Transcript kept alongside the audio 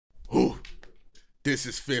This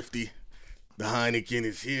is 50. The Heineken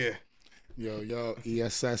is here. Yo,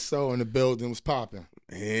 ESSO in the building was popping.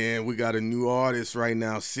 And we got a new artist right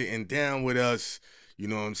now sitting down with us. You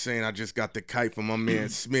know what I'm saying? I just got the kite from my man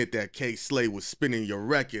Smith that K Slay was spinning your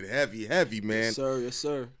record. Heavy, man. Yes, sir. Yes,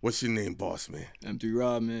 sir. What's your name, boss man? M3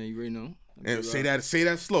 Rob, man. You already know. And say that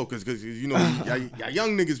slow, cause you know y'all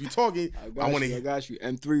young niggas be talking. I got you.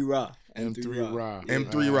 M3 Rob. M3 Rob.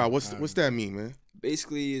 M3 Rob. What's that mean, man?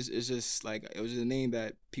 Basically, it's just like it was just a name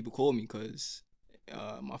that people called me because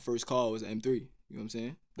my first call was M3. You know what I'm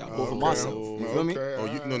saying? Got both for myself. You feel me? Oh,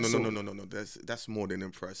 no. That's more than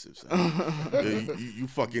impressive. you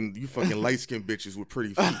fucking light skinned bitches with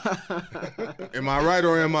pretty feet. Am I right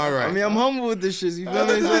or am I right? I mean, I'm humble with this shit. You feel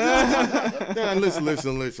me? Nah,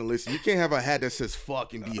 listen. You can't have a hat that says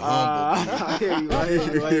 "fuck" and be humble. I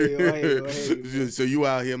hear you. So you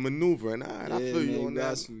out here maneuvering. All right, I feel you on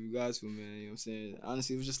that. You guys feel, man. You know what I'm saying?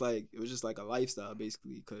 Honestly, it was just like a lifestyle,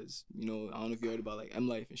 basically, because, you know, I don't know if you heard about like M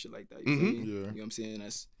Life and shit like that. You feel me? Yeah. You know what I'm saying?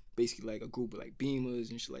 That's basically like a group of like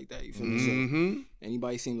Beamers and shit like that. You feel me? So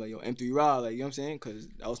anybody seem like, yo, M3 Rod, like, you know what I'm saying? Because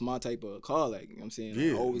that was my type of car, like, you know what I'm saying?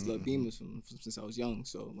 Like, I always loved Beamers since I was young.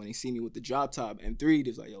 So when they see me with the drop top M3, they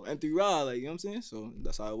was like, yo, M3 Rod, like, you know what I'm saying? So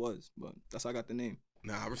that's how it was. But that's how I got the name.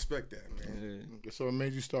 Nah, I respect that, man. Yeah. So it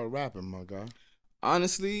made you start rapping, my guy?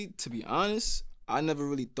 Honestly, to be honest, I never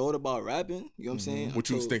really thought about rapping. You know what I'm saying? What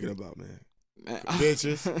you was thinking about, man?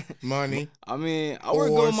 Bitches, money. I mean, I work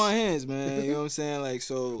good with my hands, man. You know what I'm saying? Like,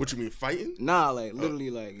 so. What you mean, fighting? Nah, like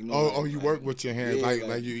literally, like, you know. You work with your hands, yeah,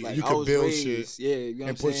 like you could build shit, yeah, you know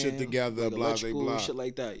and put shit together, like blah blah, shit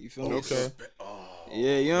like that. You feel me? Okay.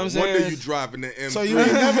 Yeah, you know what I'm saying? Wonder you driving the M3. So you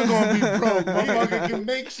ain't never gonna be broke. Motherfucker can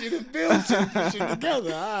make shit and build shit, put shit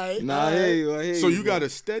together. All right. Nah, I hear you. So you got a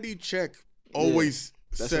steady check always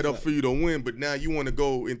set up for you to win, but now you want to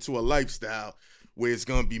go into a lifestyle where it's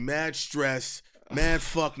gonna be mad stress, mad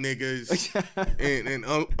fuck niggas, and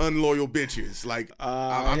unloyal bitches. Like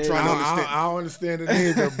I'm trying to understand. I don't understand it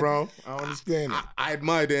either, bro. I don't understand it. I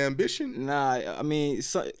admire the ambition. Nah, I mean,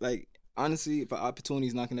 like, honestly, if an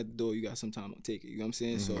opportunity's knocking at the door, you got some time to take it. You know what I'm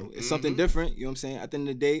saying? So it's something different. You know what I'm saying? At the end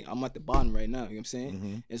of the day, I'm at the bottom right now. You know what I'm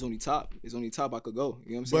saying? It's only top. It's only top I could go.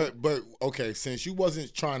 You know what I'm saying? But okay, since you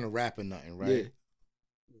wasn't trying to rap or nothing, right? Yeah.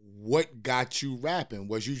 What got you rapping?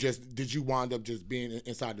 Did you wind up just being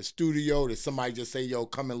inside the studio? Did somebody just say, yo,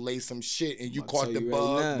 come and lay some shit and you caught the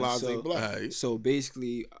bug, blah. So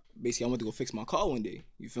basically I went to go fix my car one day.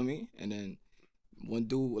 You feel me? And then one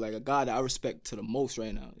dude, like a guy that I respect to the most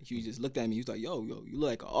right now, he just looked at me. He was like, yo, you look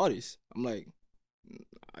like an artist. I'm like,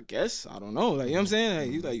 I guess. I don't know. Like, you know what I'm saying?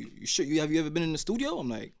 Like, he's like, have you ever been in the studio? I'm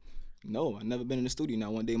like, no, I've never been in the studio,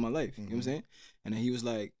 not one day in my life. You know what I'm saying? And then he was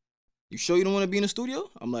like, you sure you don't want to be in the studio?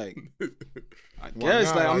 I'm like, I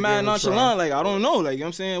guess. Like, I'm mad nonchalant. Like, I don't know. Like, you know what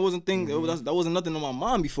I'm saying? It wasn't that wasn't nothing on my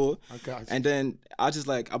mind before. I got you. And then I just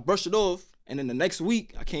like, I brushed it off. And then the next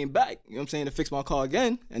week I came back, you know what I'm saying, to fix my car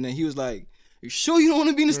again. And then he was like, you sure you don't want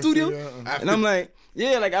to be in the studio? And I'm like,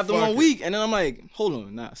 yeah, like after 1 week. And then I'm like, hold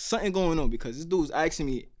on, something going on, because this dude's asking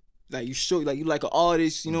me, like, you sure, like, you like an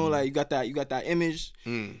artist, you know, like you got that image.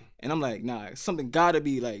 And I'm like, nah, something gotta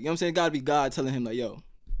be like, you know what I'm saying? Gotta be God telling him like, yo,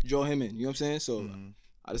 draw him in. You know what I'm saying? So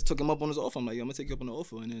I just took him up on his offer. I'm like, yo, I'm gonna take you up on the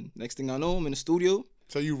offer. And then next thing I know, I'm in the studio.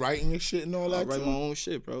 So you writing your shit and all that? I write my own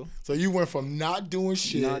shit, bro. So you went from not doing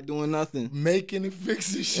shit, not doing nothing, making and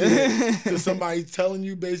fixing shit, to somebody telling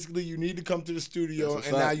you basically you need to come to the studio,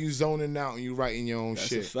 and now you zoning out and you writing your own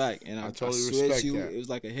shit. That's a fact. And I totally swear respect to you, that. it was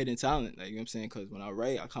like a hidden talent. Like, you know what I'm saying? Because when I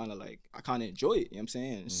write, I kind of enjoy it. You know what I'm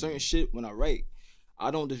saying? And certain shit when I write, I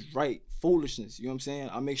don't just write foolishness. You know what I'm saying?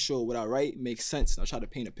 I make sure what I write makes sense. I try to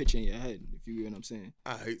paint a picture in your head, if you get what I'm saying.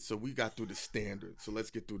 All right, so we got through the standard. So let's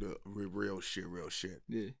get through the real shit.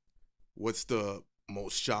 Yeah. What's the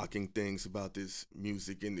most shocking things about this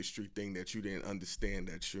music industry thing that you didn't understand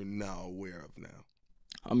that you're now aware of now?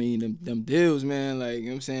 I mean, them deals, man. Like, you know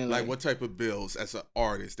what I'm saying? Like what type of bills as an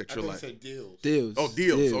artist that you're like? Say deals. Deals. Oh,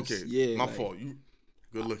 deals. Okay. Yeah. My fault. You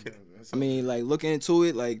good looking. I mean, like, looking into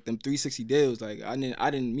it, like them 360 deals. Like, I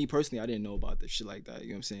didn't. Me personally, I didn't know about this shit like that. You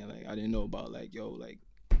know what I'm saying? Like, I didn't know about like, yo, like,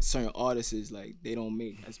 certain artists is like, they don't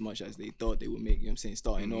make as much as they thought they would make, you know what I'm saying,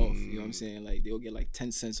 starting off, you know what I'm saying, like they'll get like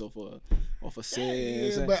 10 cents off a sale.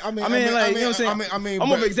 Yeah, but I mean, like, you know what I'm saying,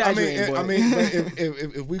 I'm over exaggerating. I mean, but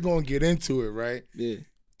if we're gonna get into it, right? Yeah.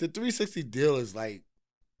 The 360 deal is like,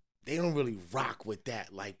 they don't really rock with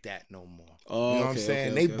that like that no more. Oh, you know what I'm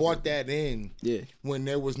saying? They bought that in when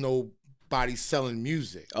there was no everybody selling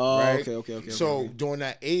music. Oh, right? okay. So during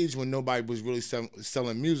that age when nobody was really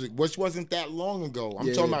selling music, which wasn't that long ago.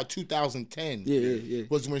 I'm talking about 2010. Yeah.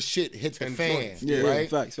 Was when shit hit the fan. Yeah, right?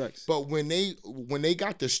 Facts. But when they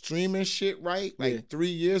got the streaming shit right, like 3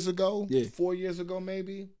 years ago, 4 years ago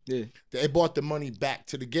maybe, they brought the money back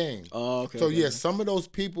to the game. Oh, okay. So some of those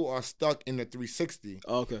people are stuck in the 360.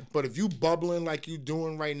 Okay. But if you bubbling like you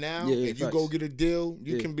doing right now, if you go get a deal,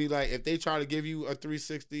 you can be like, if they try to give you a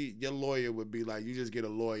 360, your lawyer would be like, you just get a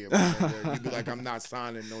lawyer. You'd be like, I'm not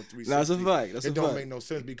signing no 360. That's a fact. It don't make no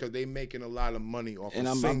sense because they making a lot of money off and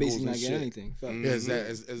of I'm singles basically not and getting shit. anything. Fact.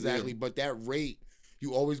 Yeah, exactly. But that rate,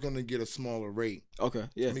 you always gonna get a smaller rate. Okay.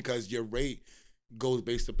 Yeah. Because your rate goes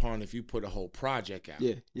based upon if you put a whole project out.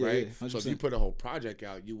 Right? Yeah, so if you put a whole project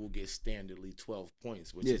out, you will get standardly 12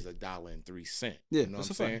 points, which is $1.03. Yeah, you know what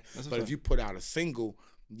I'm saying? But if you put out a single,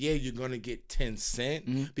 you're gonna get 10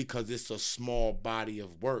 cents because it's a small body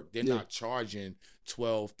of work. They're not charging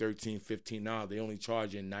 12, 13, 15 dollars. They only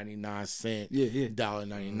charging 99 cents,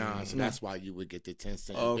 $1.99. So that's why you would get the 10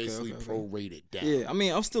 cents. Basically prorated down. Yeah, I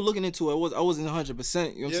mean, I'm still looking into it. I wasn't 100%. You know what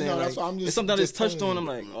I'm saying? No, like, that's why I'm just. It's something that is touched on. I'm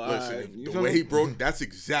like, listen, the way he broke, that's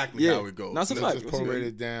exactly how it goes. That's a fact. Just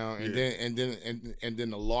prorated down, and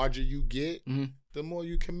then the larger you get, the more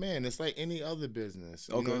you command. It's like any other business.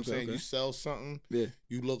 You know what I'm saying? You sell something,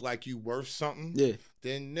 you look like you worth something.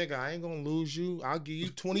 Then nigga, I ain't gonna lose you. I'll give you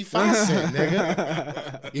 25 cents,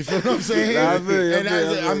 nigga. You feel what I'm saying?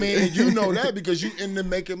 I mean, you know that because you into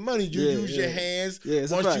making money. You use your hands.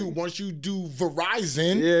 Once you do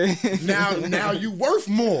Verizon, now you worth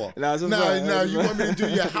more. Now you want me to do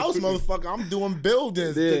your house, motherfucker? I'm doing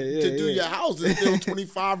buildings to do your house. It's still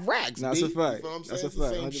 25 racks. That's a fact. You know what I'm saying? That's a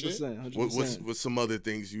fact. 100%. What's some other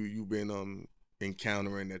things you've been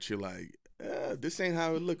encountering that you're like, this ain't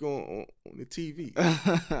how it look on the TV?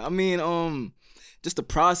 I mean, just the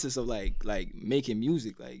process of like making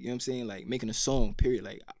music, like, you know what I'm saying, like making a song, period.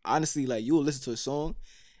 Like, honestly, like, you will listen to a song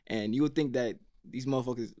and you would think that these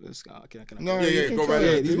motherfuckers, go right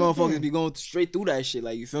ahead. These motherfuckers be going straight through that shit,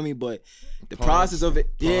 like, you feel me? But the process of it,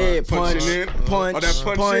 punch, like,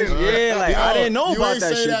 I didn't know about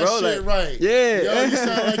that shit, bro. Like, right. Yo, you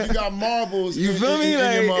sound like you got marbles. You feel me? In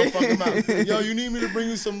like, your motherfucking mouth. Yo, you need me to bring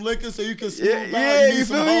you some liquor so you can smooth out. You need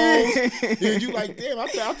some hoes. And you like, damn, I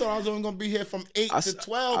thought I was only gonna be here from 8 to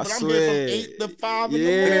 12, but I'm here from 8 to 5 in the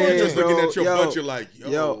morning. And you're just looking at your budget like,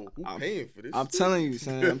 yo, who paying for this? I'm telling you,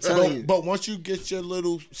 son. I'm telling you. But once you get your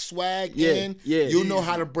little swag in, you'll know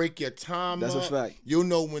how to break your time That's up. a fact. You'll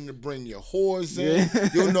know when to bring your whores in.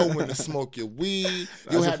 You'll know when to smoke your weed.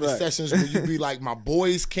 You'll have the sessions where you be like, my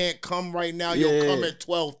boys can't come right now. You'll come at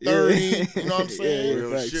 12:30. You know what I'm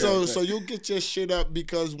saying? So you'll get your shit up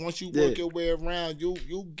because once you work your way around,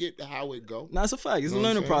 you'll get how it go. That's a fact. It's a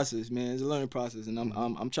learning process, man. It's a learning process, and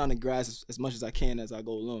I'm trying to grasp as much as I can as I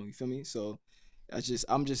go along. You feel me? So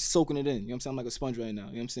I'm just soaking it in. You know what I'm saying? I'm like a sponge right now. You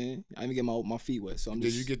know what I'm saying? I even get my feet wet. So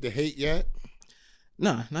Did you get the hate yet?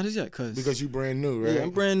 Nah, not as yet, because you brand new, right? Yeah, I'm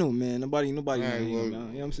brand new, man. Nobody right, know me, you know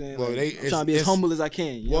what I'm saying? Well, like, I'm trying to be as humble as I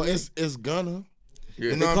can. You know it's gonna.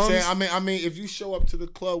 Yeah. You know what I'm saying? I mean, if you show up to the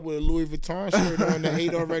club with a Louis Vuitton shirt on, the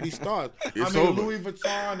hate already starts. It's over. Louis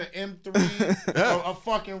Vuitton, the M3, a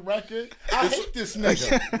fucking record. I hate this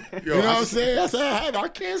nigga. You know what I'm saying? I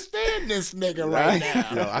can't stand this nigga right now.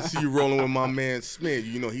 Yo, I see you rolling with my man Smith.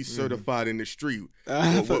 You know, he's certified in the street.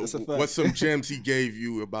 What's some gems he gave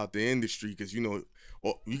you about the industry? Because, you know,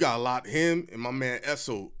 you got a lot, him and my man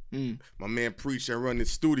Esso. My man Preach that run the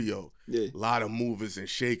studio. A lot of movers and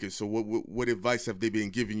shakers. So what advice have they been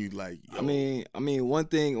giving you? Like, yo? I mean, one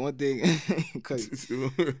thing, cause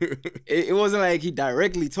it wasn't like he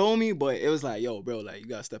directly told me, but it was like, yo, bro, like, you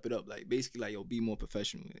gotta step it up. Like, basically, like, yo, be more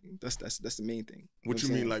professional. That's the main thing. What you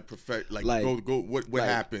mean, like Like, go. What like,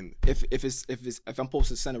 happened? If I'm supposed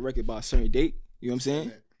to send a record by a certain date, you know what I'm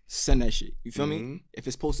saying? Send that shit. You feel me? If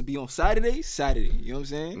it's supposed to be on Saturday. You know what I'm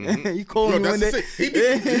saying? You call me one day. He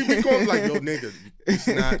be calling like, yo, nigga, it's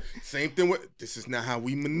not same thing with. This is not how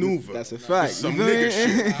we maneuver. That's a fact. Some nigga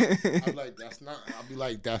shit. I'm like, that's not. I'll be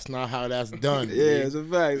like, that's not how that's done. Yeah, it's a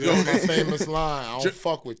fact. That's my famous line. I don't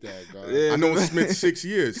fuck with that, dog. I know Smith 6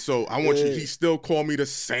 years, so I want you. He still call me the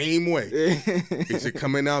same way. Is it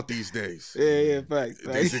coming out these days? Yeah, fact.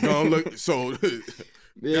 Is it gonna look so?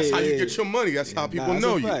 That's how you get your money. That's how people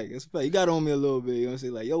know you. That's a fact. You got on me a little bit. You know what I'm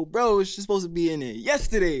saying? Like, yo, bro, it's supposed to be in there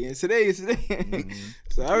yesterday, and today is today.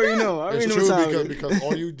 So I already know. I already know true because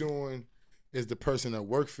all you doing is the person that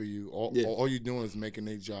work for you. All you doing is making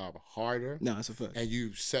their job harder. No, that's a fact. And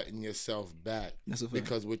you setting yourself back. That's a fact.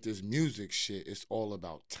 Because with this music shit, it's all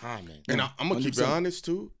about timing. And I'm gonna keep it honest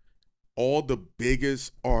too. All the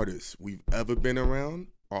biggest artists we've ever been around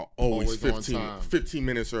are always 15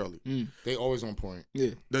 minutes early. They always on point.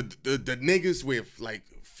 Yeah. The niggas with like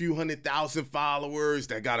a few 100,000 followers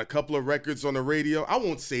that got a couple of records on the radio, I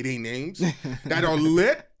won't say their names, that are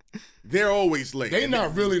lit, they're always late. They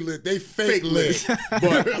not really lit. They fake lit.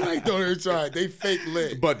 But like, don't even try. They fake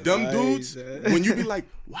lit. But them dudes, when you be like,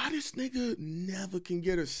 why this nigga never can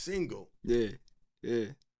get a single? Yeah. Yeah.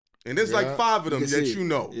 And there's like 5 of them that you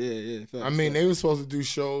know. Yeah. I mean, they were supposed to do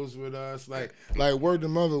shows with us. Like word to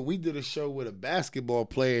mother, we did a show with a basketball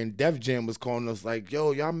player, and Def Jam was calling us like,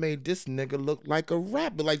 yo, y'all made this nigga look like a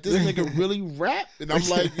rapper. Like, this nigga really rap? And I'm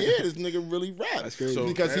like, yeah, this nigga really rap. That's crazy. So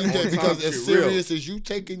because as serious as you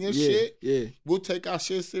taking your shit, we'll take our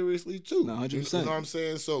shit seriously too. 100%. You know what I'm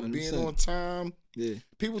saying? So 100%. Being on time,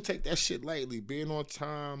 people take that shit lightly. Being on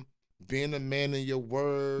time, being a man of your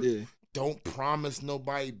word. Yeah. Don't promise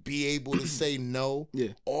nobody, be able to say no. Yeah.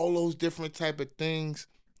 All those different type of things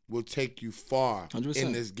will take you far 100%.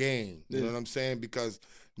 In this game. You know what I'm saying? Because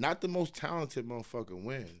not the most talented motherfucker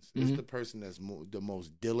wins. It's the person that's the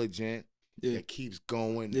most diligent, that keeps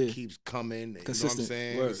going, that keeps coming. Consistent.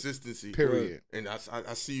 You know what I'm saying? Consistency. Period. And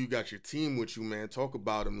I see you got your team with you, man. Talk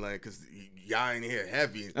about them, like, because y'all in here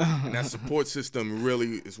heavy. And that support system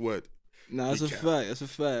really is what... Nah, that's a fact. That's a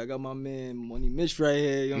fact. I got my man Money Mitch right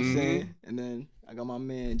here, you know what I'm saying? And then I got my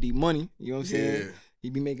man D Money, you know what I'm saying? He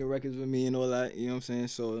be making records with me and all that, you know what I'm saying?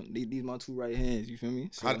 So these my 2 right hands, you feel me?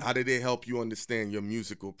 So, how did they help you understand your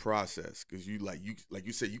musical process? Because you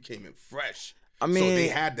said you came in fresh. I mean, so they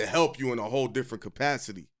had to help you in a whole different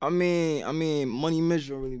capacity. I mean, Money Mitch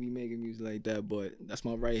don't really be making music like that, but that's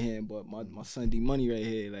my right hand. But my son D Money right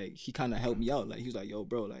here, like, he kind of helped me out. Like, he was like, yo,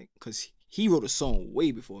 bro, like, because he wrote a song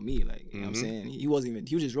way before me, like, you know what I'm saying? He was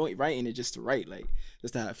just writing it just to write, like,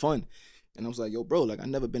 just to have fun. And I was like, yo, bro, like, I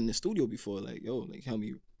never been in the studio before, like, yo, like, help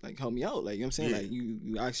me out, like, you know what I'm saying? Like,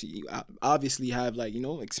 you actually obviously have, like, you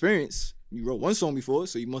know, experience. You wrote one song before,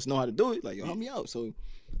 so you must know how to do it. Like, yo, help me out. So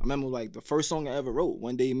I remember, like, the first song I ever wrote,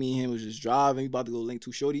 one day me and him was just driving, we about to go link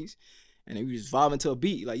 2 shorties, and then we just vibing to a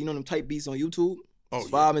beat, like, you know them type beats on YouTube?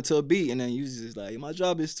 Vibing to a beat, and then you just like, my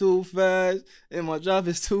job is too fast, and my job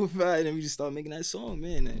is too fast, and then we just start making that song,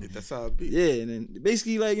 man. And that's how it be. Yeah, and then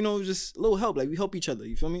basically, like, you know, just a little help, like, we help each other,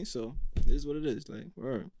 you feel me? So it is what it is, like,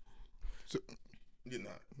 word.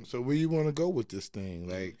 So where you want to go with this thing?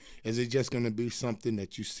 Like, is it just going to be something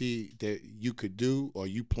that you see that you could do, or are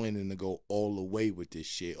you planning to go all the way with this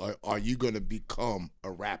shit? Or are you going to become a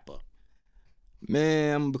rapper?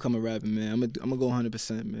 Man, I'm going to become a rapper, man. I'm going to go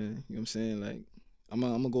 100%, man. You know what I'm saying? Like, I'm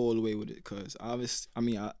gonna go all the way with it, because obviously,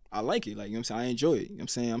 I like it, like, you know what I'm saying? I enjoy it, you know what I'm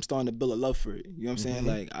saying? I'm starting to build a love for it, you know what I'm saying?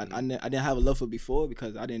 Like, I didn't have a love for it before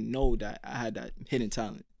because I didn't know that I had that hidden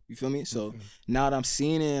talent, you feel me? So now that I'm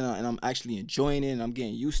seeing it and I'm actually enjoying it and I'm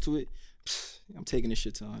getting used to it, I'm taking this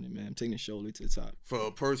shit to 100, man. I'm taking this show all the way to the top. For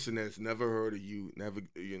a person that's never heard of you, never,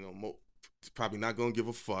 you know, it's probably not gonna give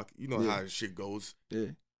a fuck, you know how shit goes.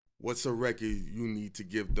 Yeah. What's a record you need to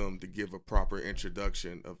give them to give a proper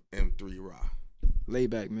introduction of M3 Ra? Lay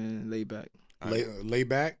back, man. Lay back. Lay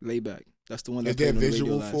back? Lay back. That's the one that's Is there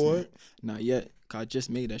visual for it? Not yet. I just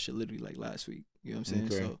made that shit literally like last week. You know what I'm saying?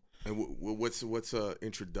 Okay. So, and what's a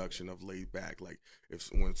introduction of Laid Back? Like,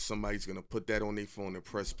 when somebody's gonna put that on their phone and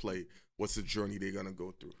press play, what's the journey they're gonna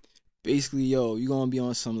go through? Basically, yo, you gonna be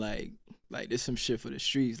on some like there's some shit for the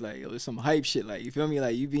streets, like, yo, there's some hype shit, like, you feel me?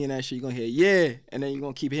 Like, you be in that shit, you gonna hear and then you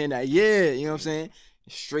gonna keep hearing that you know what I'm saying?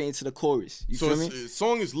 Straight into the chorus. You feel me? The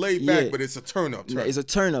song is laid back, but it's a turn up. It's a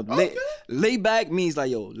turn up. Okay. Lay back means like,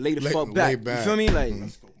 yo, lay the fuck back. You feel me? Like,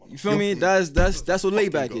 you feel me? That's what lay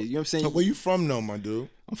back is. You know what I'm saying? Where you from though, my dude?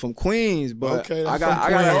 I'm from Queens, but I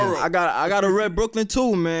got a red Brooklyn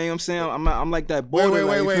too, man. You know what I'm saying? I'm like that border.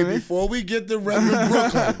 Wait. Before we get to red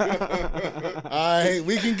Brooklyn, all right,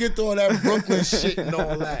 we can get to all that Brooklyn shit and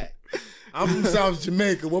all that. I'm from South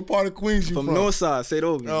Jamaica. What part of Queens you from? From North Side, St.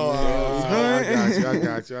 Albans. I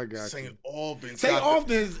got you. St. Albans.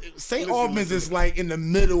 St. Albans is like in the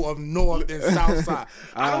middle of North and South Side.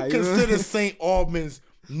 I don't consider St. Albans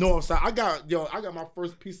North Side. I got my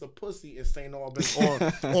first piece of pussy in St. Albans on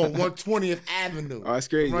 120th Avenue. Oh, that's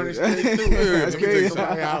crazy. Running straight through. That's crazy.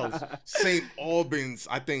 St. Albans,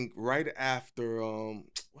 I think right after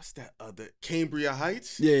what's that other Cambria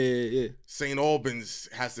Heights? Yeah. St. Albans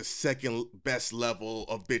has the second best level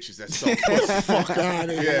of bitches that sell pussy. Get the fuck out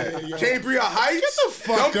of here. Yeah. Cambria Heights? Get the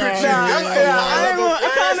fuck out of here. I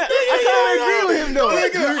kind of agree with him though.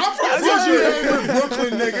 I'm from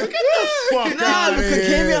Brooklyn, nigga. Get the fuck out of here.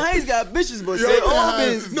 Cambria Heights got bitches, but St.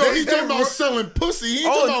 Albans. No, he talking about selling pussy. He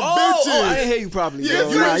talking about bitches. I didn't hear you properly. Yeah,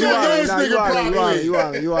 you ain't this nigga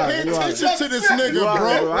properly. Pay attention to this nigga,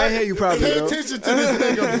 bro. I ain't hear you properly. Pay attention to this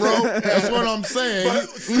nigga, bro. That's what I'm saying.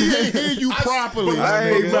 He ain't hear you properly. I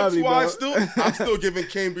ain't hear you properly, bro. I'm still giving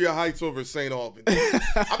Cambria Heights over St. Albans.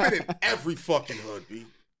 I've been in every fucking hood, B.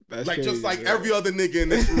 That's like crazy, just like every other nigga in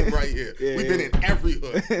this room right here. We've been in every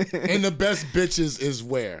hood. And the best bitches is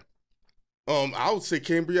where? I would say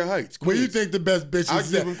Cambria Heights. Where you think the best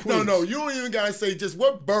bitches is? No, you don't even gotta say just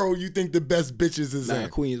what borough you think the best bitches is in.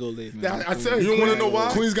 Queens all day, man. I tell you, don't want to know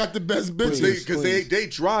why? Queens got the best bitches because they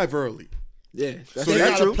drive early. Yeah, so they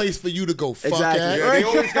got a place for you to go fuck at. Yeah, they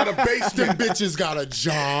always got a basement. Them bitches got a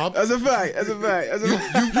job. That's a fact.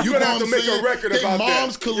 You gonna have to make a record about that.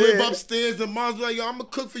 Moms could live upstairs and moms like, yo, I'm gonna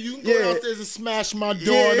cook for you. You can go downstairs and smash my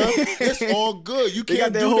daughter. It's all good. You can't do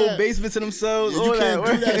that. They got their whole basement to themselves. You can't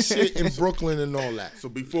do that shit in Brooklyn and all that. So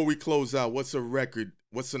before we close out, what's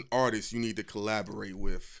an artist you need to collaborate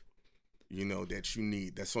with? You know, that you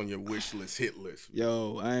need, that's on your wish list, hit list.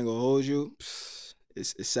 Yo, I ain't gonna hold you.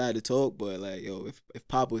 It's sad to talk, but like, yo, if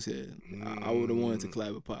Pop was here, I would have wanted to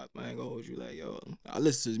collab with Pop. I ain't gonna hold you. Like, yo, I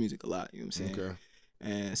listen to his music a lot. You know what I'm saying? Okay.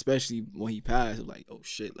 And especially when he passed, I'm like, oh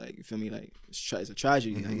shit, like, you feel me? Like, it's a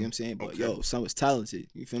tragedy. Like, you know what I'm saying? But yo, son was talented.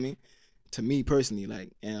 You feel me? To me personally,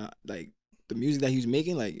 like, and like the music that he was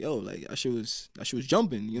making, like, yo, like that shit was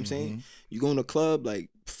jumping. You know what I'm saying? You go in a club, like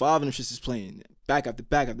 5 of them shits is playing back after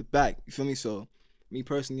back after back. You feel me? So me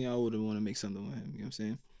personally, I would want to make something with him. You know what I'm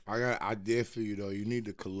saying? I got an idea for you though. You need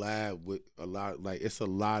to collab with a lot. Like it's a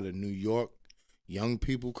lot of New York young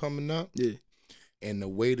people coming up. Yeah. And the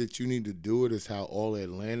way that you need to do it is how all the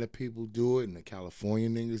Atlanta people do it, and the California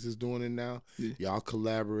niggas is doing it now. Yeah. Y'all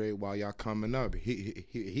collaborate while y'all coming up.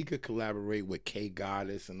 He could collaborate with K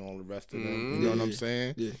Goddess and all the rest of them. You know what I'm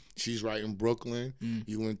saying? Yeah. She's right in Brooklyn.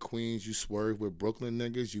 You in Queens. You swerve with Brooklyn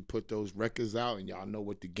niggas. You put those records out, and y'all know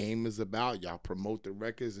what the game is about. Y'all promote the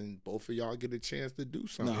records, and both of y'all get a chance to do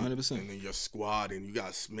something. 100%. And then your squad, and you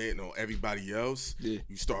got Smith and everybody else. Yeah.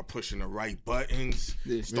 You start pushing the right buttons.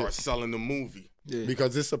 Yeah. Start selling the movie. Yeah.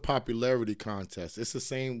 Because it's a popularity contest. It's the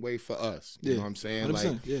same way for us. You know what I'm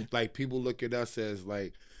saying? Like people look at us as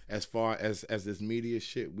like, as far as this media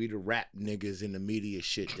shit, we the rap niggas in the media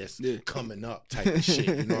shit that's coming up type of shit.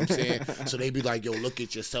 You know what I'm saying? So they be like, yo, look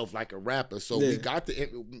at yourself like a rapper. So we got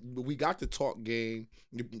the talk game,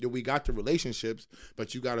 we got the relationships,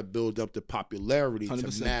 but you got to build up the popularity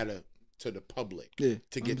 100%. To matter to the public to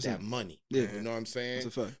get 100%. That money. You know what I'm saying?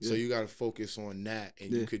 That's a fact. So you got to focus on that,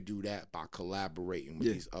 and you could do that by collaborating with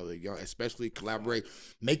these other young, especially collaborate.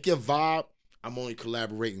 Make your vibe. I'm only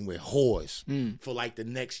collaborating with whores for like the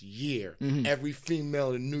next year. Every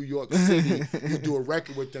female in New York City, you do a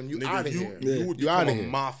record with them, you out of here. You would become a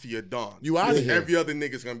mafia don. You out of here. Every other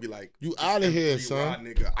nigga's gonna be like, you out of here, son.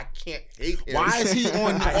 Nigga, I can't hate him. Why is he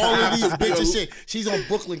on all of these bitches shit? She's on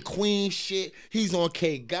Brooklyn Queen shit. He's on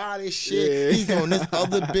K Goddess shit. He's on this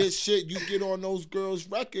other bitch shit. You get on those girls'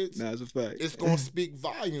 records. That's a fact. It's gonna speak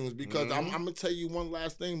volumes because I'm gonna tell you one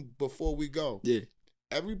last thing before we go. Yeah.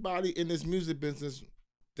 Everybody in this music business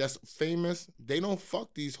that's famous, they don't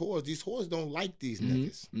fuck these whores. These whores don't like these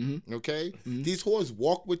niggas. Okay? These whores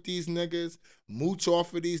walk with these niggas, mooch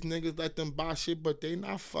off of these niggas, let them buy shit, but they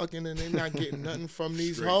not fucking and they not getting nothing from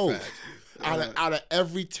these hoes. Out of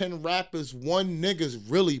every 10 rappers, 1 nigga's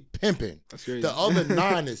really pimping. The other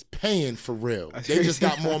 9 is paying for real. They just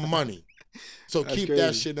got more money. So keep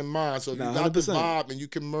that shit in mind. So if you got 100%. The vibe and you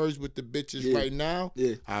can merge with the bitches right now,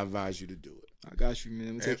 I advise you to do it. I got you, man.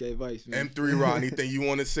 I'm gonna take your advice, man. M3 Raw, anything you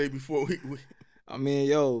want to say before we? I mean,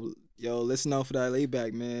 yo, listen out for that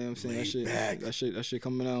Layback, man. I'm saying that shit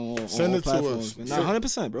coming out on Send all it platforms. To us. Nah,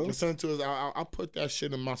 100%, bro. Send it to us. I'll put that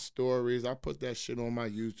shit in my stories. I put that shit on my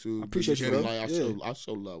YouTube. I appreciate you, bro. I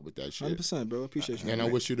show love with that shit. 100%, bro. I appreciate you. And man.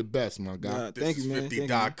 I wish you the best, my guy. Thank you, man.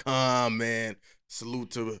 50.com, man.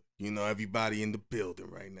 Salute to everybody in the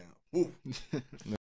building right now. Woo.